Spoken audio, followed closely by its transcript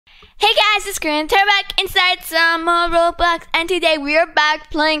Hey guys, it's Grant. We're back inside some more Roblox, and today we are back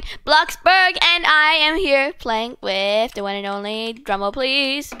playing Bloxburg, and I am here playing with the one and only, drumroll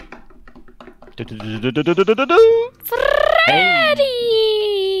please, Freddy!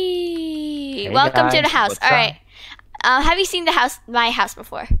 Hey Welcome to the guys, house. what's Alright, up? have you seen my house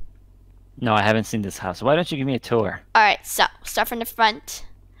before? No, I haven't seen this house. Why don't you give me a tour? Alright, so, start from the front.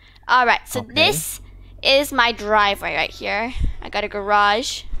 Alright, so Okay. this is my driveway right here. I got a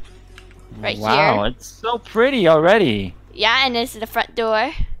garage right here. Wow, it's so pretty already. Yeah, and this is the front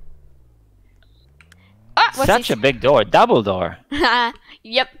door. Oh, what's Such a big door, double door.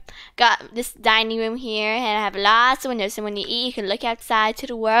 Yep. Got this dining room here, and I have lots of windows. So when you eat, you can look outside to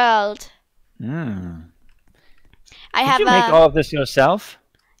the world. Hmm. I Did have you make all of this yourself?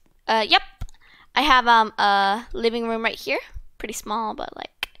 yep. I have a living room right here, pretty small, but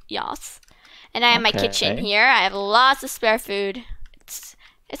like yes. And I have my kitchen Okay. here. I have lots of spare food.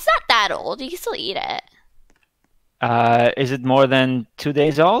 It's not that old. You can still eat it. Is it more than 2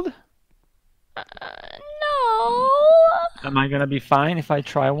 days old? No. Am I gonna be fine if I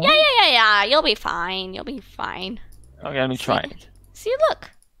try one? Yeah. You'll be fine. You'll be fine. Okay, let me try it. See, look.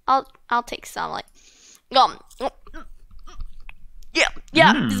 I'll take some. Like,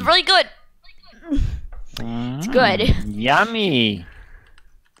 yeah. This is really good. It's good. Yummy.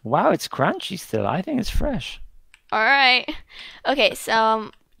 Wow, it's crunchy still. I think it's fresh. All right. Okay,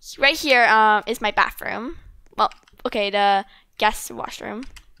 so right here is my bathroom. Well, okay, the guest washroom.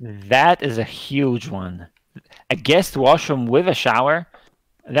 That is a huge one. A guest washroom with a shower?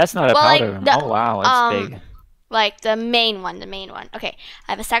 That's not a Well, powder like room. the, Oh wow, it's big. Like the main one. Okay,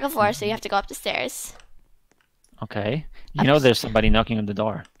 I have a second floor, so you have to go up the stairs. Okay. You know there's somebody knocking on the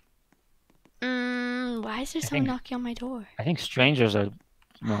door. Why is there someone knocking on my door? I think strangers are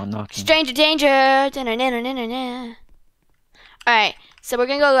knocking. Stranger danger! Da-na-na-na-na-na. Alright, so we're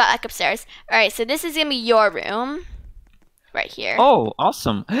gonna go back upstairs. Alright, so this is gonna be your room. Right here. Oh,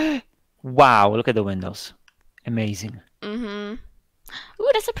 awesome. Wow, look at the windows. Amazing. Ooh,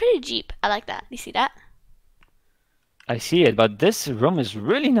 that's a pretty Jeep. I like that. You see that? I see it, but this room is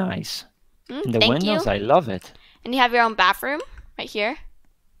really nice. And the Thank windows, you. I love it. And you have your own bathroom right here.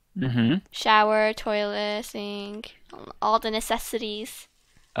 Mm-hmm. Shower, toilet, sink, all the necessities.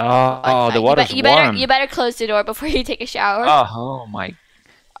 Oh, the water's warm. You better close the door before you take a shower. Oh my.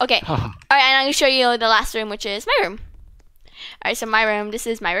 Okay. All right, and I'm gonna show you the last room, which is my room. All right, so my room. This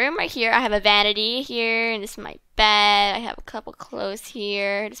is my room right here. I have a vanity here, and this is my bed. I have a couple clothes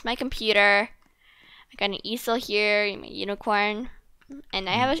here. This is my computer. I got an easel here, my unicorn, and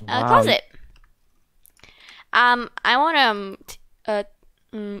I have a closet. I want to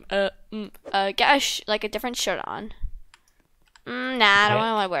get like a different shirt on. Nah, I don't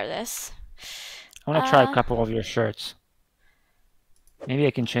want to wear this. I want to try a couple of your shirts. Maybe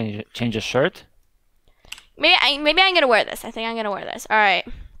I can change a shirt. Maybe I'm gonna wear this. I think I'm gonna wear this. All right.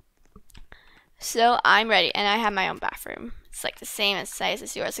 So I'm ready, and I have my own bathroom. It's like the same size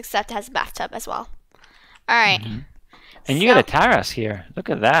as yours, except it has a bathtub as well. All right. And you got a terrace here. Look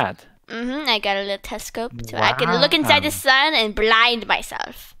at that. I got a little telescope so I can look inside the sun and blind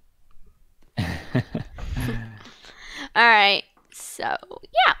myself. All right. So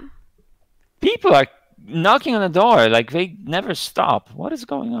yeah. People are knocking on the door like they never stop. What is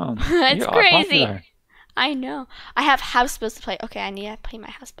going on? It's You're crazy. popular. I know. I have house bills to pay. Okay, I need to pay my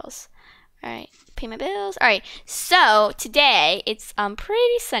house bills. All right, pay my bills. All right. So today it's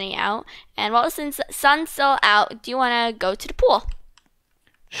pretty sunny out, and while the sun's still out, do you want to go to the pool?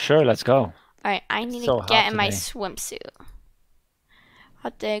 Sure, let's go. All right. I need So to get hot in my today. swimsuit. How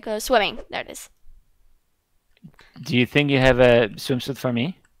to go swimming? There it is. Do you think you have a swimsuit for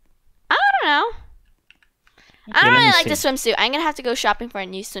me? I don't know. I Okay, don't let really me like the see. swimsuit. I'm gonna have to go shopping for a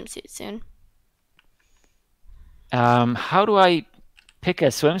new swimsuit soon. How do I pick a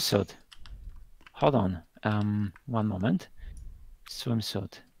swimsuit? Hold on. One moment.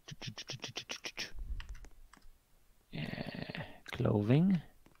 Swimsuit. Clothing.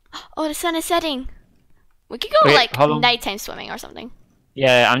 Oh, the sun is setting. We could go Wait, like hold on. nighttime swimming or something.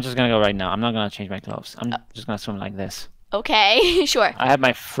 Yeah, I'm just gonna go right now. I'm not gonna change my clothes. I'm just gonna swim like this. Okay, sure. I have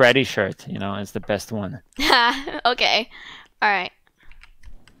my Freddy shirt, you know, it's the best one. Okay. All right.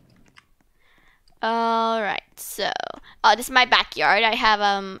 All right. So, this is my backyard. I have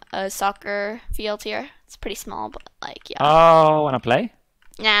a soccer field here. It's pretty small, but like yeah. Oh, wanna play?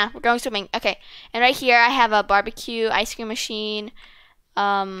 Nah, we're going swimming. Okay. And right here I have a barbecue ice cream machine,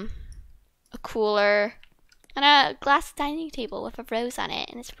 a cooler, and a glass dining table with a rose on it,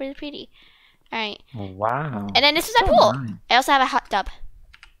 and it's pretty pretty. All right. Wow. And then this is my So pool. nice. I also have a hot tub.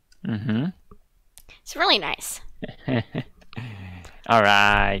 Mm-hmm. It's really nice. All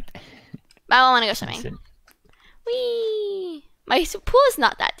right. But I want to go That's swimming. it. Whee! My pool is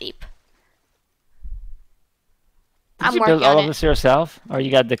not that deep. Did I'm you build working all on of it. this yourself, or you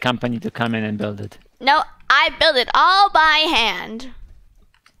got the company to come in and build it? No, I built it all by hand.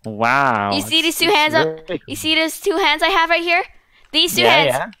 Wow. You see these two it's hands up? really You cool. see these two hands I have right here? These two Yeah,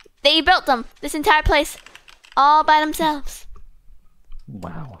 hands. yeah. They built them. This entire place, all by themselves.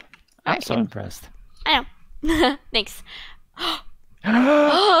 Wow. I'm Alright, so good. impressed. I know. Thanks.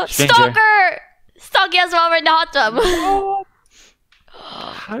 Stranger. Stalker! Stalky us while we're in the hot tub. What?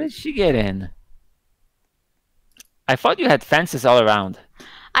 How did she get in? I thought you had fences all around.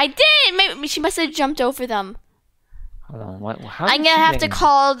 I did. Maybe she must have jumped over them. Hold on. What? How I'm did gonna she have get to in?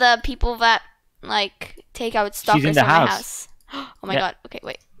 call the people that like take out She's stalkers in the from my house. house. Oh my Yeah. god. Okay,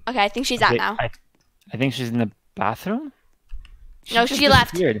 wait. Okay, I think she's out Okay, now. I think she's in the bathroom. No, just she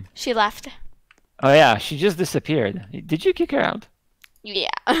left. disappeared. She left. Oh yeah, she just disappeared. Did you kick her out? Yeah.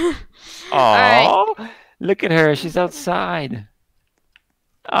 Oh, look at her. She's outside.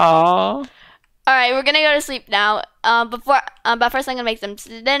 Oh. All right, we're gonna go to sleep now. But first I'm gonna make some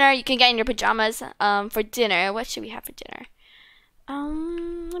dinner. You can get in your pajamas. For dinner, what should we have for dinner?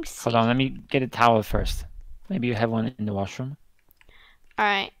 Let me see. Hold on, let me get a towel first. Maybe you have one in the washroom. All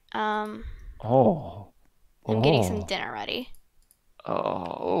right. Oh. I'm getting some Oh. dinner ready.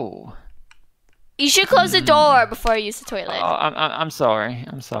 Oh. You should close the door before you use the Oh, toilet. I'm sorry.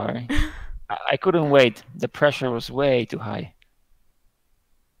 I'm sorry. I couldn't wait. The pressure was way too high.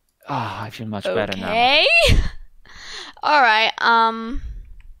 Ah, I feel much better now. Okay. All right.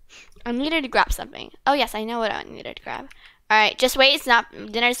 I needed to grab something. Oh yes, I know what I needed to grab. All right, just wait.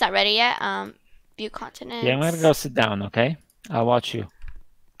 Dinner's not ready yet. View continents. Yeah, I'm gonna go sit down, okay? I'll watch you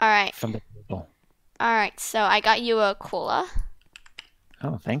All right. from the table. All right. So I got you a cola,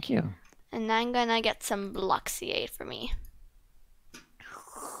 Oh, thank you. and I'm gonna get some Bloxiade for me.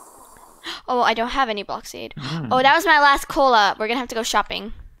 Oh, I don't have any Bloxiade. Mm. Oh, that was my last cola. We're gonna have to go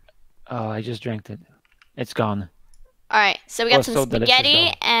shopping. Oh, I just drank it. It's gone. All right. So we got Oh, some so delicious, spaghetti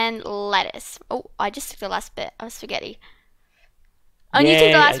though. and lettuce. Oh, I just took the last bit of spaghetti. Oh, and you took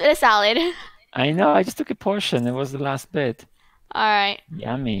Yay, the last bit of salad. I know, I just took a portion. It was the last bit. All right.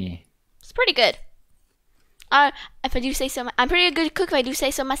 Yummy. It's pretty good. If I do say so, I'm pretty good cook if I do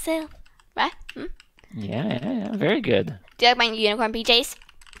say so myself. Right? Yeah, very good. Do you like my unicorn PJs?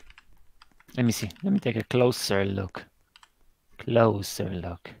 Let me see. Let me take a closer look. Closer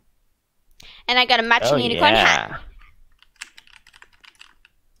look. And I got a matching Oh, unicorn hat.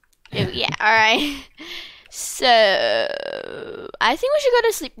 yeah. Oh yeah. All right. So I think we should go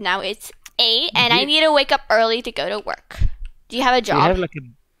to sleep now. It's 8, and I need to wake up early to go to work. Do you have a Do you job? have like a...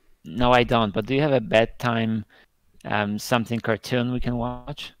 No, I don't. But do you have a bedtime something cartoon we can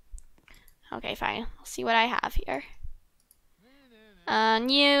watch? Okay, fine. I'll see what I have here.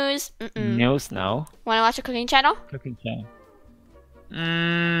 News. News? No. Want to watch a cooking channel? Cooking channel.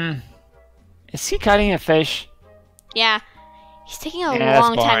 Is he cutting a fish? Yeah. He's taking a Yeah, that's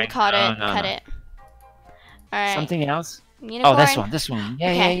long time boring. to cut it. No, Cut no. it. All right. Something else? Unicorn. Oh, this one. This one. Yeah,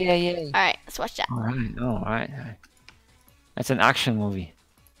 Okay. yeah. All right. Let's watch that. All right. Oh, all right. That's an action movie.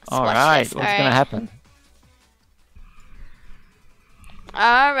 Let's All watch right. this. What's All gonna right. happen?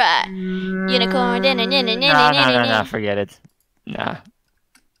 All right. Unicorn. No. Forget it. Nah.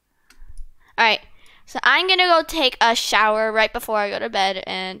 All right. So I'm gonna go take a shower right before I go to bed.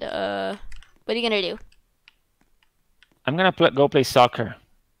 And what are you gonna do? I'm gonna go play soccer.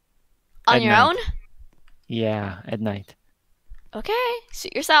 On At your night. own? Yeah, at night. Okay.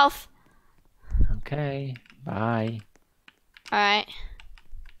 Suit yourself. Okay. Bye. All right.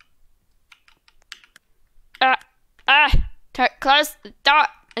 Close the door.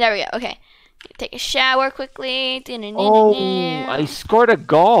 There we go. Okay. Take a shower quickly. Oh, I scored a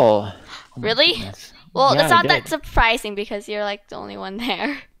goal. Oh my Really? goodness. Well, Yeah, it's I not that did. surprising because you're like the only one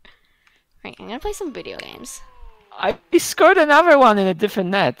there. Right, I'm gonna play some video games. I scored another one in a different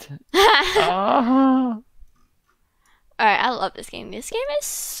net. Oh. Alright, I love this game. This game is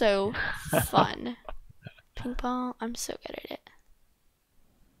so fun. Ping pong, I'm so good at it.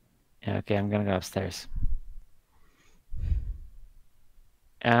 Yeah, okay, I'm gonna go upstairs.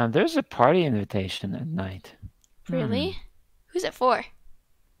 There's a party invitation at night. Really? Who's it for?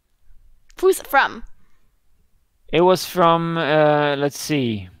 Who's it from? It was from, let's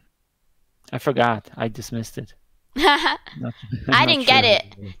see. I forgot. I dismissed it. I Not didn't get sure.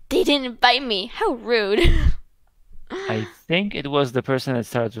 it. They didn't invite me. How rude. I think it was the person that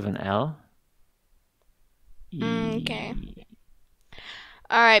starts with an L. Okay.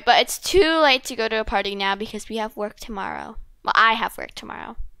 Alright, but it's too late to go to a party now because we have work tomorrow. Well, I have work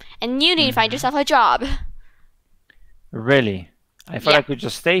tomorrow. And you need to find yourself a job. Really? I thought Yeah. I could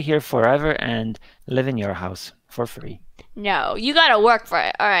just stay here forever and live in your house for free. No, you gotta work for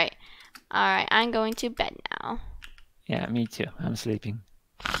it. All right. All right. I'm going to bed now. Yeah, me too. I'm sleeping.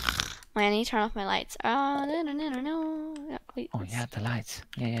 Wait, I need to turn off my lights. No. Yeah, wait, Oh yeah, the lights.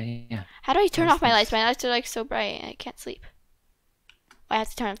 Yeah. how do I turn Nice, off my lights? nice. My lights are like so bright. I can't sleep. I have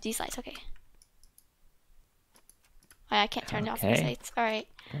to turn off these lights. Okay. I can't turn off these Okay. lights. All right.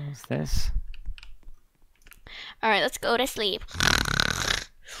 Close this. All right. Let's go to sleep.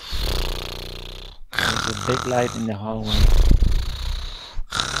 There's a big light in the hallway.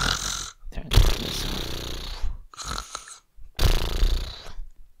 Turn this off.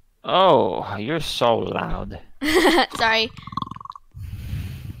 Oh, you're so loud. Sorry.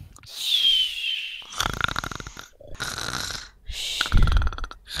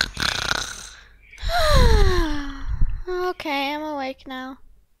 Okay, I'm awake now.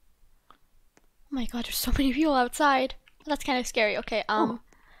 Oh my god, there's so many people outside. That's kind of scary. Okay, Oh.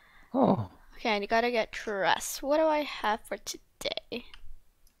 okay, I gotta get dressed. What do I have for today?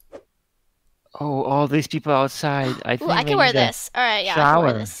 Oh, all these people outside. I Ooh, think I we can wear need a this. All right, yeah, I can wear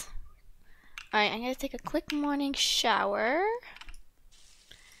shower. this. All right, I'm gonna take a quick morning shower.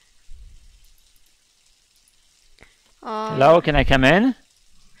 Hello, can I come in?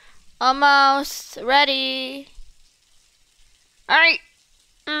 Almost ready. All right.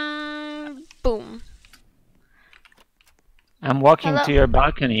 Boom. I'm walking Hello. to your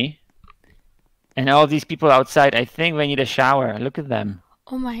balcony. And all these people outside, I think they need a shower. Look at them.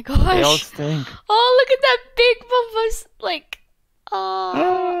 Oh my They all gosh. stink. Oh, look at that big bulbous, like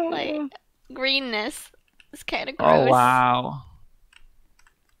greenness. It's kind of gross. Oh, wow.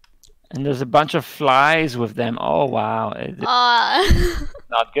 And there's a bunch of flies with them. Oh, wow. It's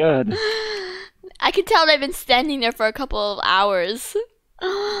not good. I can tell they've been standing there for a couple of hours.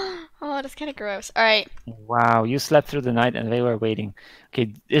 Oh, that's kind of gross. All right. Wow, you slept through the night and they were waiting.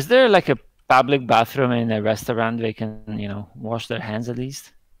 Okay, is there like a public bathroom in a restaurant they can, wash their hands at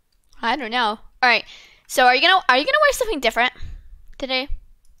least? I don't know. All right. So are you gonna wear something different today?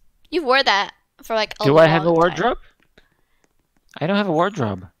 You wore that for like a Do I have a long time. wardrobe? I don't have a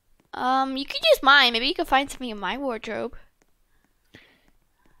wardrobe. You could use mine. Maybe you could find something in my wardrobe.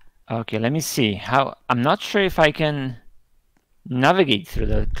 Okay, let me see. I'm not sure if I can navigate through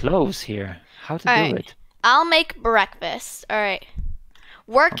the clothes here. How to do it? I'll make breakfast. All right.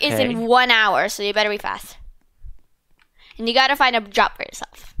 Work is in Okay. 1 hour, so you better be fast. And you gotta find a job for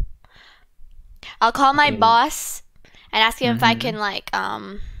yourself. I'll call my Okay. boss and ask him if I can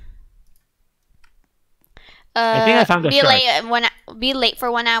I think I found the be shirt. be late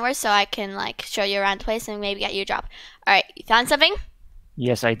for 1 hour so I can show you around the place and maybe get you a job. All right, you found something?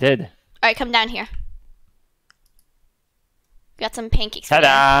 Yes, I did. All right, come down here. Got some pancakes for you.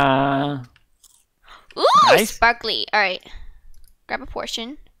 Ta-da! Ooh, Nice. sparkly. All right, grab a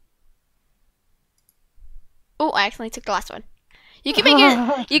portion. Oh, I accidentally took the last one. You can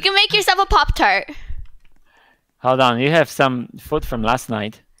make yourself a Pop-Tart. Hold on, you have some food from last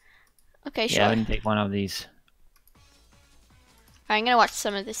night. Okay, sure. Yeah, let me take one of these. I'm gonna watch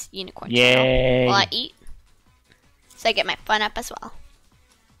some of this unicorn Yay. channel while I eat, so I get my fun up as well.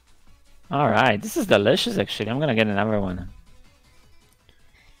 All right, this is delicious. Actually, I'm gonna get another one.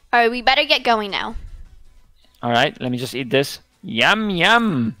 All right, we better get going now. All right, let me just eat this. Yum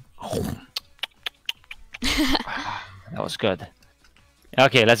yum. That was good.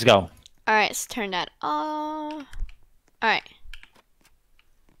 Okay, let's go. All right, let's turn that off. All right.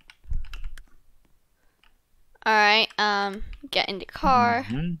 All right. Get in the car.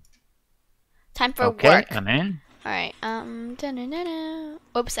 Mhm. Time for Okay, work. I'm in. All right. Da-na-na-na.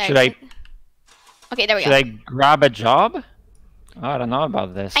 Oops, sorry. Should I Okay, there we should go. I grab a job? Oh, I don't know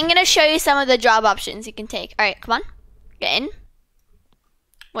about this. I'm gonna show you some of the job options you can take. All right, come on. Get in.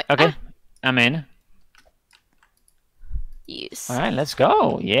 Wait. Okay, I'm in. Use. All right, let's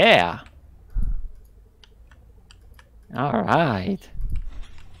go. Yeah. All right.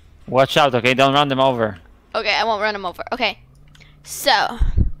 Watch out, okay? Don't run them over. Okay, I won't run them over. Okay. So,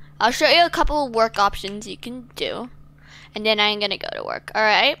 I'll show you a couple of work options you can do, and then I'm gonna go to work. All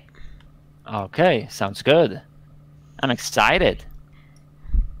right. Okay, sounds good. I'm excited.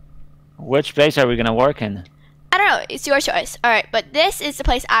 Which place are we gonna work in? I don't know. It's your choice. All right, but this is the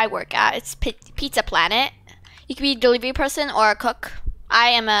place I work at. It's Pizza Planet. You can be a delivery person or a cook. I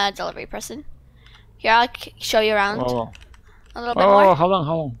am a delivery person. Here, I'll show you around Oh, a little bit more. hold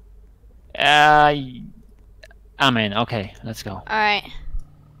on. I'm in. Okay, let's go. All right.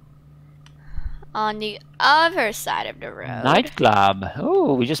 On the other side of the road. Nightclub.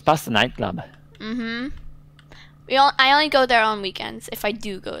 Oh, we just passed the nightclub. Mm-hmm. I only go there on weekends if I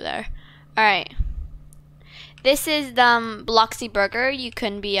do go there. All right. This is the Bloxy Burger. You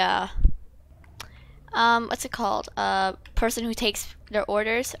can be a what's it called? A person who takes their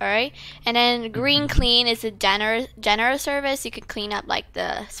orders. All right. And then Green Clean is a general service. You can clean up like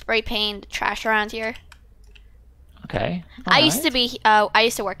the spray paint, the trash around here. Okay. I used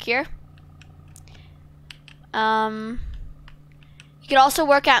to work here. You could also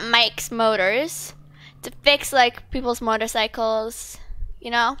work at Mike's Motors to fix like people's motorcycles, you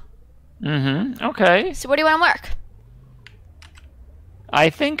know? Okay. So where do you want to work? I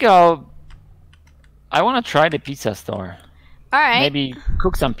think I want to try the pizza store. All right. Maybe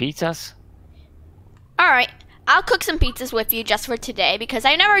cook some pizzas. All right. I'll cook some pizzas with you just for today because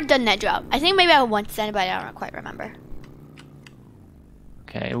I've never done that job. I think maybe I once done it, but I don't quite remember.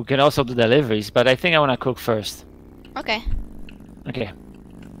 Okay, we can also do deliveries, but I think I want to cook first. Okay. Okay.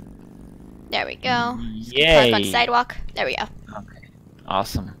 There we go. Yay. Park on the sidewalk. There we go. Okay.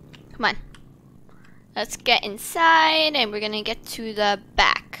 Awesome. Come on. Let's get inside and we're going to get to the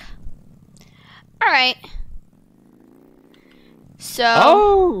back. All right. So.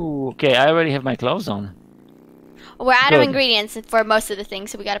 Oh, okay. I already have my clothes on. We're out of Good. ingredients for most of the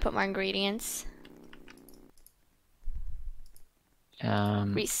things, so we got to put more ingredients.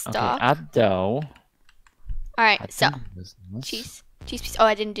 Restock. Okay, add dough. All right, Add so business. cheese pizza. Oh,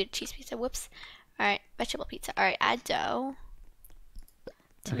 I didn't do cheese pizza. Whoops. All right, vegetable pizza. All right, add dough.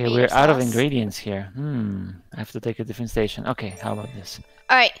 Okay, Tomato we're out of sauce. ingredients here. I have to take a different station. Okay, how about this?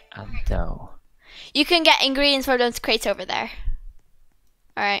 All right, Add dough. you can get ingredients for those crates over there.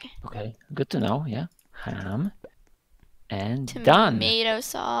 All right. Okay, good to know. Yeah, ham. And done. Tomato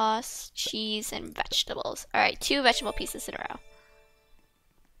sauce, cheese, and vegetables. All right, 2 vegetable pieces in a row.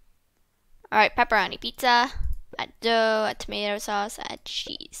 All right, pepperoni pizza. Add dough, add tomato sauce, add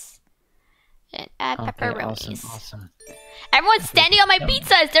cheese. And add Okay, pepperonis. awesome. Everyone's standing on my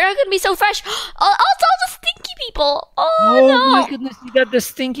pizzas. They're not going to be so fresh. Oh, it's all the stinky people. Oh, Oh no. my goodness, you got the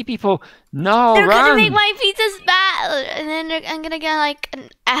stinky people. No, They're run. going to make my pizzas bad. And then I'm going to get like an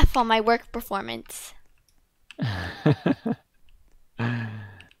F on my work performance.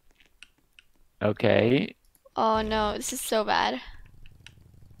 Okay. Oh, no. This is so bad.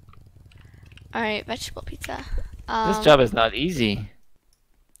 All right, vegetable pizza. This job is not easy.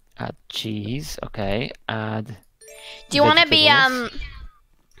 Add cheese. Okay. Add. Do you want to be vegetables.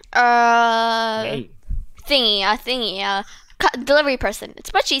 thingy, delivery person?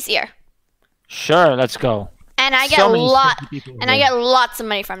 It's much easier, Sure, let's go. and I get So many stinky people and I here. get lots of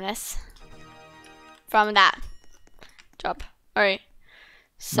money from this, from that job. All right,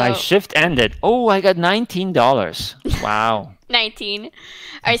 so My shift ended. Oh, I got $19. Wow. 19. All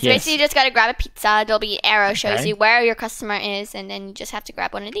right, so Yes. basically you just gotta grab a pizza. There'll be an arrow shows Okay. you where your customer is, and then you just have to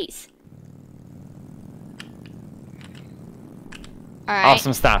grab one of these. All right.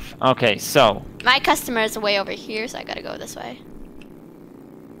 Awesome stuff. Okay, so My customer is way over here, so I gotta go this way.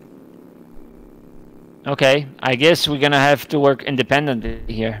 okay, I guess we're gonna have to work independently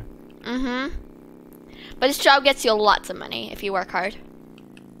here. But this job gets you lots of money if you work hard.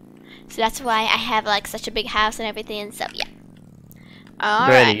 So that's why I have like such a big house and everything. And so yeah. All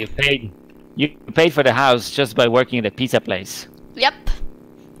Freddy, right. you paid for the house just by working at a pizza place. Yep.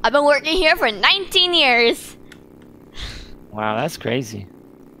 I've been working here for 19 years. Wow, that's crazy.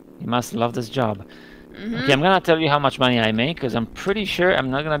 You must love this job. Okay, I'm gonna tell you how much money I make because I'm pretty sure I'm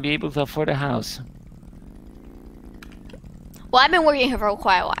not gonna be able to afford a house. Well, I've been working here for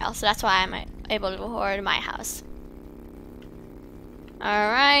quite a while, so that's why I'm able to afford my house. All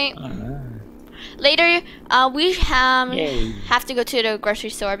right. Later, we Yay. have to go to the grocery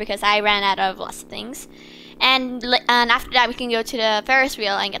store because I ran out of lots of things, and after that we can go to the Ferris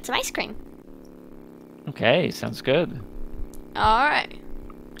wheel and get some ice cream. Okay, sounds good. All right.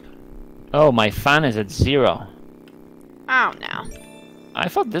 Oh, my fan is at 0. Oh no. I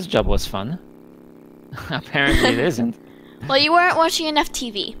thought this job was fun. Apparently it isn't. Well, you weren't watching enough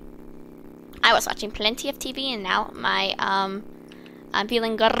TV. I was watching plenty of TV, and now my I'm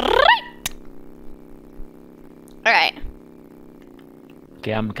feeling great. All right.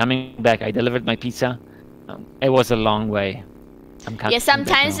 Okay, I'm coming back. I delivered my pizza. It was a long way. I'm coming Yeah,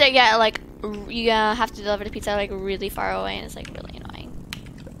 sometimes back they get like you have to deliver the pizza like really far away, and it's like really annoying.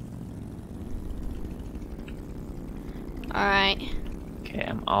 All right. now. Okay,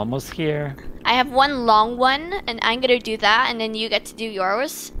 I'm almost here. I have one long one, and I'm gonna do that, and then you get to do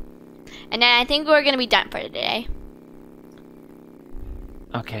yours, and then I think we're gonna be done for today.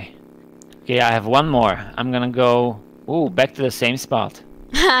 Okay. Okay, I have one more. I'm gonna go back to the same spot.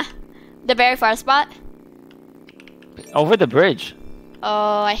 The very far spot. Over the bridge.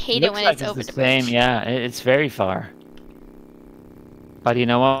 Oh, I hate it Looks when like it's over the the same. bridge. Yeah, it's very far. But you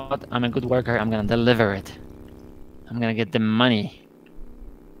know what? I'm a good worker. I'm gonna deliver it. I'm gonna get the money.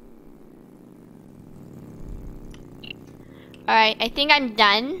 Alright, I think I'm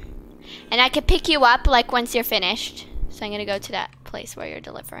done. And I can pick you up like once you're finished. So I'm gonna go to that place where you're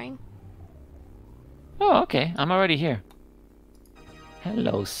delivering. Oh, okay. I'm already here.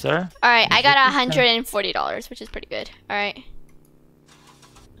 Hello, sir. Alright, I got $140, which is pretty good. Alright.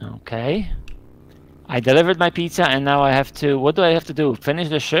 Okay. I delivered my pizza and now I have to... What do I have to do? Finish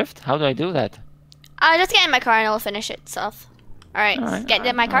the shift? How do I do that? Just get in my car and it'll finish itself. Alright, get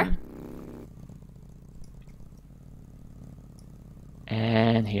in my car.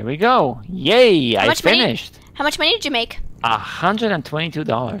 And here we go. Yay, I finished. How much money did you make?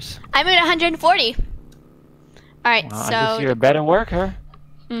 $122. I made 140. Alright, Well, so... I guess you're a better worker.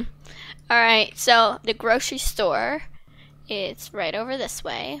 Alright, so the grocery store, it's right over this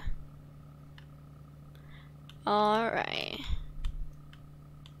way. Alright.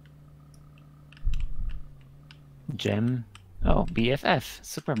 Gem. Oh, BFF.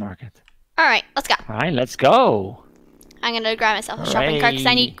 Supermarket. Alright, let's go. Alright, let's go. I'm gonna grab myself a shopping cart because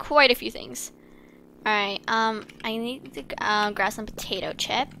I need quite a few things. Alright, I need to grab some potato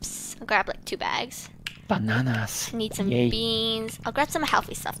chips. I'll grab like 2 bags. Bananas. I need some Yay. beans. I'll grab some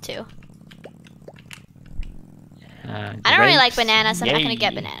healthy stuff too. I don't really like bananas, so I'm not gonna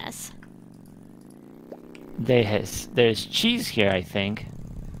get bananas. There's cheese here, I think.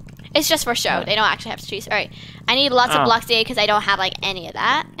 It's just for show. They don't actually have cheese. Alright, I need lots of Bloxy because I don't have like any of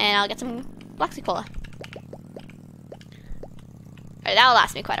that. And I'll get some Bloxy Cola. Alright, that'll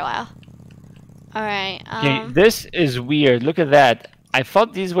last me quite a while. Alright, Okay, this is weird. Look at that. I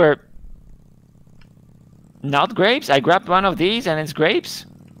thought these were not grapes. I grabbed one of these and it's grapes.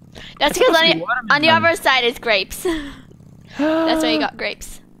 That's because on the other side is grapes. That's why you got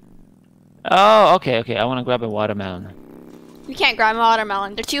grapes. Oh, okay. I want to grab a watermelon. You can't grab a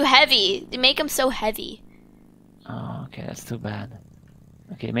watermelon. They're too heavy. They make them so heavy. Oh, okay. That's too bad.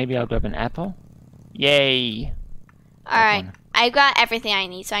 Okay, maybe I'll grab an apple. Yay. Alright. I got everything I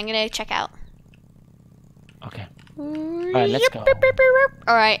need, so I'm going to check out. Okay. Alright, let's go.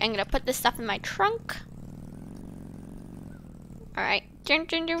 Alright, I'm going to put this stuff in my trunk. Alright.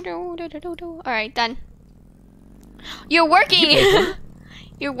 Alright, done. You're working!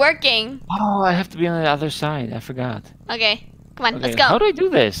 You're working. Oh, I have to be on the other side. I forgot. Okay, come on, Okay, let's go. How do I do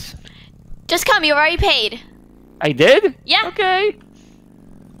this? Just come, you already paid. I did? Yeah. Okay.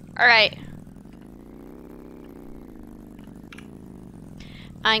 Alright.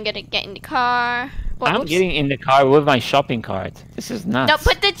 I'm gonna get in the car. I'm getting in the car with my shopping cart. This is nuts. No,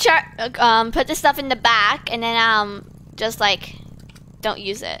 put the stuff in the back, and then just like, don't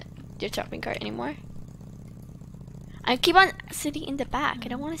use your shopping cart anymore. I keep on sitting in the back. I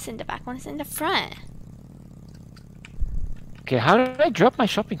don't want to sit in the back. I want to sit in the front. Okay, how do I drop my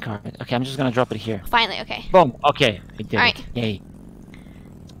shopping cart? Okay, I'm just gonna drop it here. Finally, okay. Boom. Okay, I did Alright. it. Yay.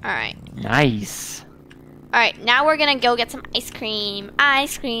 Alright. Nice. Alright, now we're gonna go get some ice cream.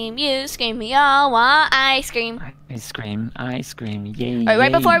 Ice cream, you scream, we all want ice cream. Ice cream, yay. Alright,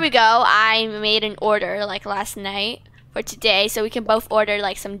 right yay. before we go, I made an order like last night for today, so we can both order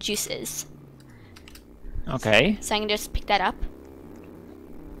like some juices. Okay. So I can just pick that up.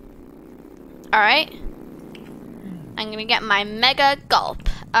 Alright. I'm gonna get my mega gulp.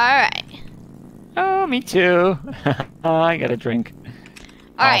 Alright. Oh, me too. I got a drink.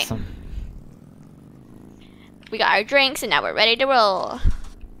 Alright. Awesome. We got our drinks and now we're ready to roll.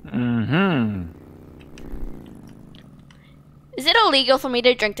 Mm-hmm. Is it illegal for me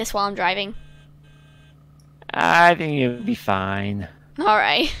to drink this while I'm driving? I think you'll be fine.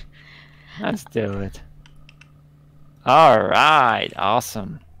 Alright. Let's do it. Alright,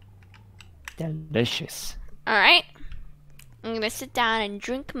 awesome. Delicious. Alright. I'm gonna sit down and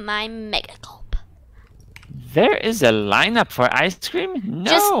drink my mega gulp. There is a lineup for ice cream?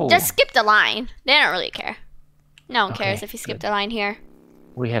 No! Just skip the line. They don't really care. No one cares Okay, if you skip the line here.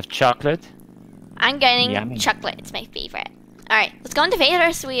 We have chocolate. I'm getting Yummy. chocolate. It's my favorite. Alright, let's go into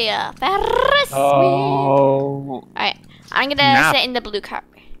Ferris wheel. Ferris wheel. Oh. Alright, I'm gonna sit in the blue car.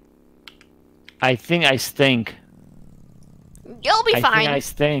 I think I stink. You'll be I fine. think I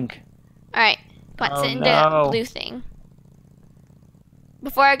stink. Alright, come on, Oh, sit in no. the blue thing.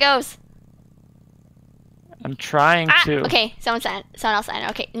 Before it goes. I'm trying to. Okay, someone else signed.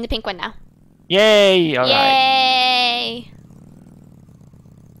 Okay, in the pink one now. Yay! Alright. Yay!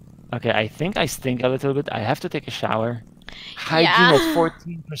 Okay, I think I stink a little bit. I have to take a shower. Hygiene at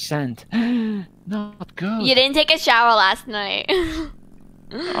 14%. Not good. You didn't take a shower last night.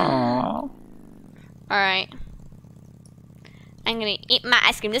 Aww. Alright. I'm gonna eat my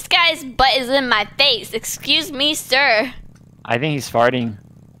ice cream. This guy's butt is in my face. Excuse me, sir. I think he's farting.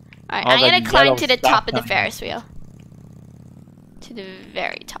 Alright, All I'm that gonna climb yellow to the stuff top of the coming. Ferris wheel. To the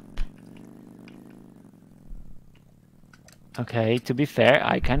very top. Okay, to be fair,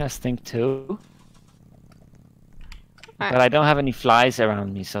 I kind of stink too. Alright. But I don't have any flies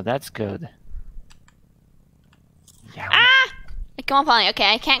around me, so that's good. Yeah. Ah! I come up on it.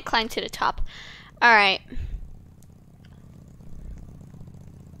 Okay, I can't climb to the top. Alright.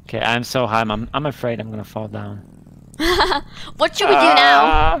 Okay, I'm so high. I'm afraid I'm gonna fall down. What should we do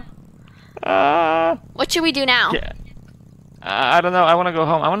now? What should we do now? Yeah. I don't know. I want to go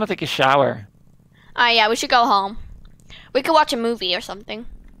home. I want to take a shower. Alright, yeah, we should go home. We could watch a movie or something.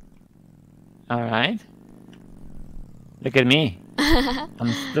 All right. Look at me.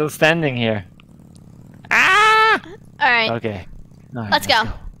 I'm still standing here. Ah! Alright, Okay. All right, let's go.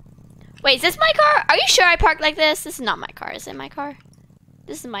 Wait, is this my car? Are you sure I parked like this? This is not my car. Is it my car?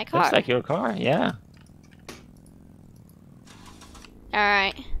 This is my car. Looks like your car, yeah.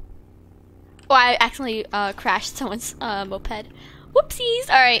 Alright. Oh, I accidentally crashed someone's moped. Whoopsies!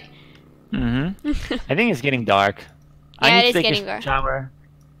 Alright. Mm-hmm. I think it's getting dark. Yeah, I it need is to take getting a dark. shower,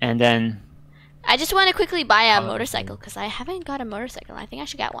 and then... I just want to quickly buy a Oh, motorcycle because I haven't got a motorcycle. I think I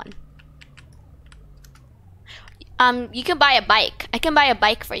should get one. You can buy a bike. I can buy a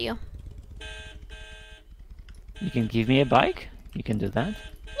bike for you. You can give me a bike? You can do that?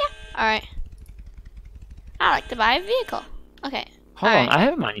 Yeah. Alright. I like to buy a vehicle. Okay. Hold on, I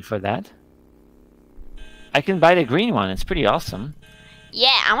have money for that. I can buy the green one. It's pretty awesome.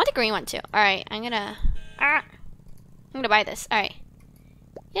 Yeah, I want the green one too. Alright, I'm gonna buy this. Alright.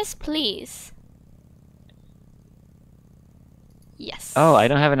 Yes, please. Yes. Oh, I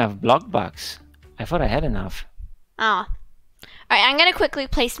don't have enough block bucks. I thought I had enough. Oh. Alright, I'm gonna quickly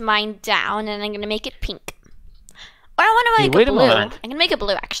place mine down and I'm gonna make it pink. Or I want to make wait it a blue. moment. I'm gonna make it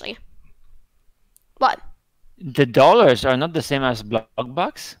blue actually. What? The dollars are not the same as block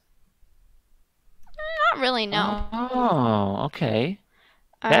bucks? Not really, no. Oh, okay.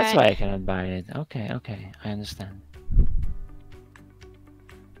 That's why I cannot buy it. Okay, okay. I understand.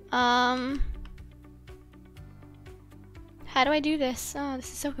 How do I do this? Oh,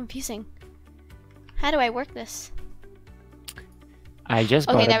 this is so confusing. How do I work this? I just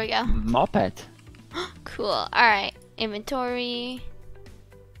Okay, bought there a we go. moped. Cool. Alright. Inventory.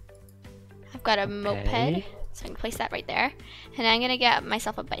 I've got a moped. So I can place that right there. And I'm gonna get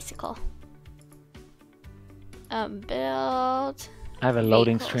myself a bicycle. Build. I have a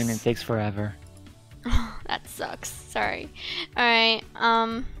loading vehicles. screen. It takes forever. That sucks. Sorry. Alright,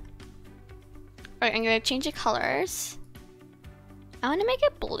 alright, I'm gonna change the colors. I wanna make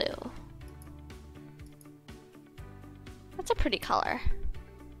it blue. That's a pretty color.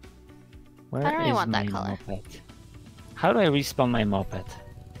 Where I don't really is want that my color. moped? How do I respawn my moped?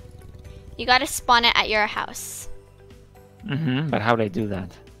 You gotta spawn it at your house. But how do I do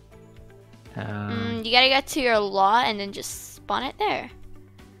that? You gotta get to your lot and then just spawn it there.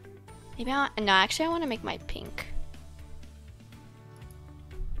 Maybe I want, no, actually I want to make my pink.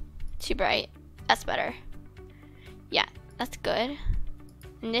 Too bright. That's better. Yeah, that's good.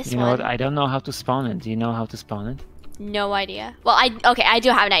 And this You know one, what? I don't know how to spawn it. Do you know how to spawn it? no idea. Well, okay, I do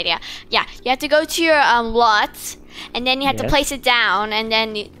have an idea. Yeah, you have to go to your lot, and then you have to Yes. place it down, and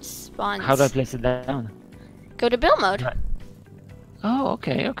then it spawns. How do I place it down? Go to build mode. Right. Oh,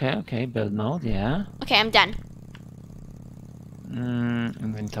 okay, okay, okay. Build mode, yeah. Okay, I'm done.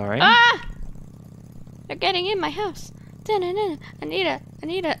 Inventory. Ah! They're getting in my house. I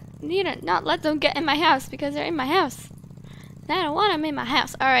need to not let them get in my house because they're in my house. And I don't want them in my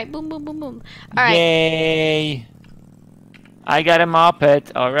house. All right, boom, boom, boom, boom. All right. Yay! I got a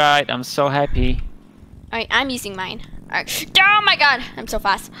moped. All right, I'm so happy. All right, I'm using mine. All right. Oh my God, I'm so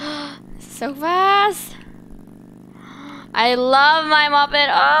fast. So fast. I love my moped.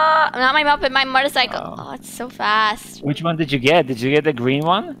 Oh, not my moped, my motorcycle. Oh, it's so fast. Which one did you get? Did you get the green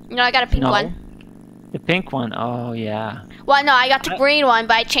one? No, I got a pink No. one. The pink one. Oh, yeah. Well, no, I got the green one,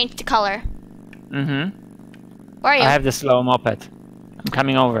 but I changed the color. Where are you? I have the slow moped. I'm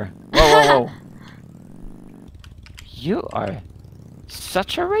coming over. Whoa, whoa, whoa. You are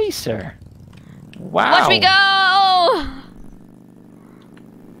such a racer. Wow. Watch me go!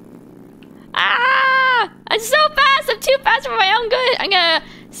 Ah! I'm so fast! I'm too fast for my own good! I'm gonna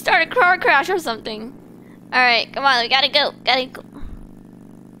start a car crash or something. Alright, come on, we gotta go. Gotta go.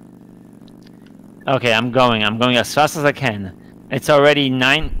 Okay, I'm going as fast as I can. It's already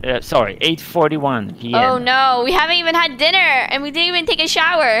 8:41 p.m. Oh no, we haven't even had dinner and we didn't even take a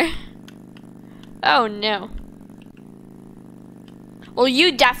shower. Oh no. Well,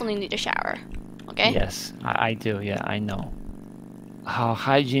 you definitely need a shower. Okay? Yes, I do. Yeah, I know. Oh,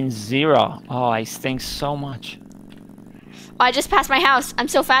 hygiene 0. Oh, I stink so much. Oh, I just passed my house. I'm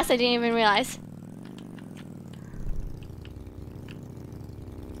so fast I didn't even realize.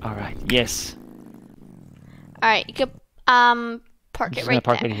 All right. Yes. All right, you could park I'm it just right gonna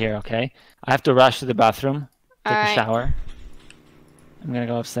park there. it here. Okay. I have to rush to the bathroom, take All a right. shower. I'm gonna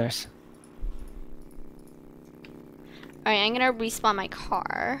go upstairs. All right, I'm gonna respawn my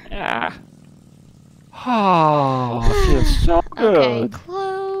car. Ah. Oh, it feels so Okay, good.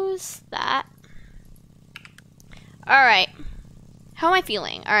 close that. All right. How am I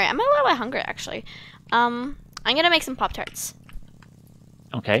feeling? All right, I'm a little bit hungry actually. I'm gonna make some Pop-Tarts.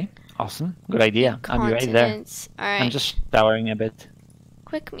 Okay. Awesome. Good idea. I'll be right there. Continents. All right. I'm just showering a bit.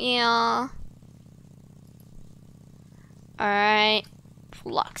 Quick meal. All right.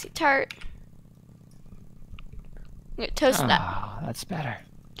 Floxy tart. I'm gonna toast that. Ah, that's better.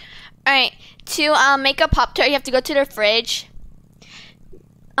 All right. To make a Pop-Tart, you have to go to the fridge.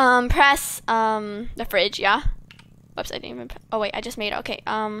 Press the fridge. Yeah. Whoops, I didn't even. Oh wait, I just made it. Okay.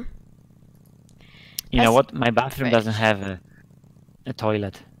 You know Press what? My bathroom fridge. doesn't have a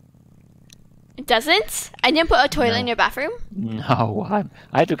toilet. It doesn't. I didn't put a toilet No. in your bathroom. No,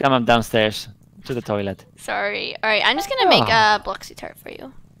 I had to come up downstairs to the toilet. Sorry. All right, I'm just gonna make Ah. a Bloxy tart for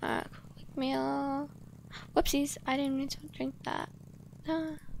you. Quick meal. Whoopsies, I didn't mean to drink that.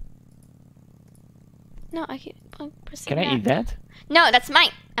 No, I keep pressing Can I eat that? No, that's mine.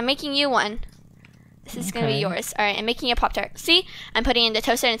 I'm making you one. This is gonna be Okay. yours. All right, I'm making a Pop Tart. See, I'm putting it in the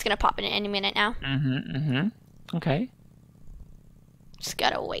toaster and it's gonna pop in any minute now. Okay. Just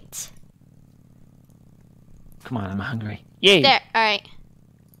gotta wait. Come on, I'm hungry. Yay! There. All right.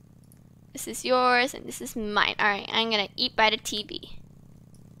 This is yours and this is mine. All right, I'm gonna eat by the TV.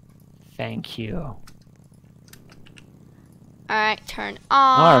 Thank you. All right, turn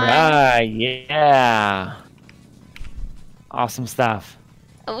on. All right, yeah. Awesome stuff.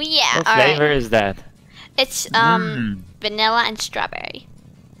 Oh yeah. What all flavor right. is that? It's Mm. vanilla and strawberry.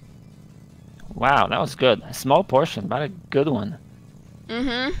 Wow, that was good. A small portion, but a good one.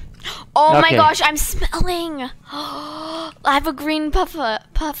 Mm-hmm. Oh my Okay. gosh, I'm smelling. I have a green puff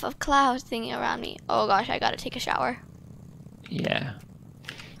of cloud thing around me. Oh gosh, I gotta take a shower. Yeah.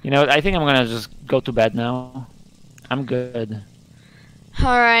 You know what? I think I'm gonna just go to bed now. I'm good.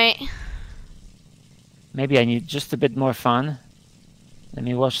 All right. Maybe I need just a bit more fun. Let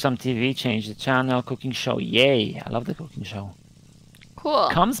me watch some TV, change the channel, cooking show. Yay! I love the cooking show. Cool.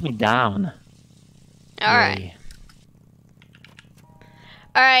 Calms me down. All right. Yay.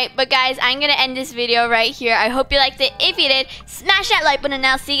 Alright, but guys, I'm gonna end this video right here. I hope you liked it. If you did, smash that like button and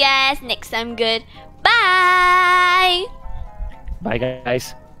I'll see you guys next time. Good. Bye! Bye,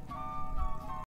 guys.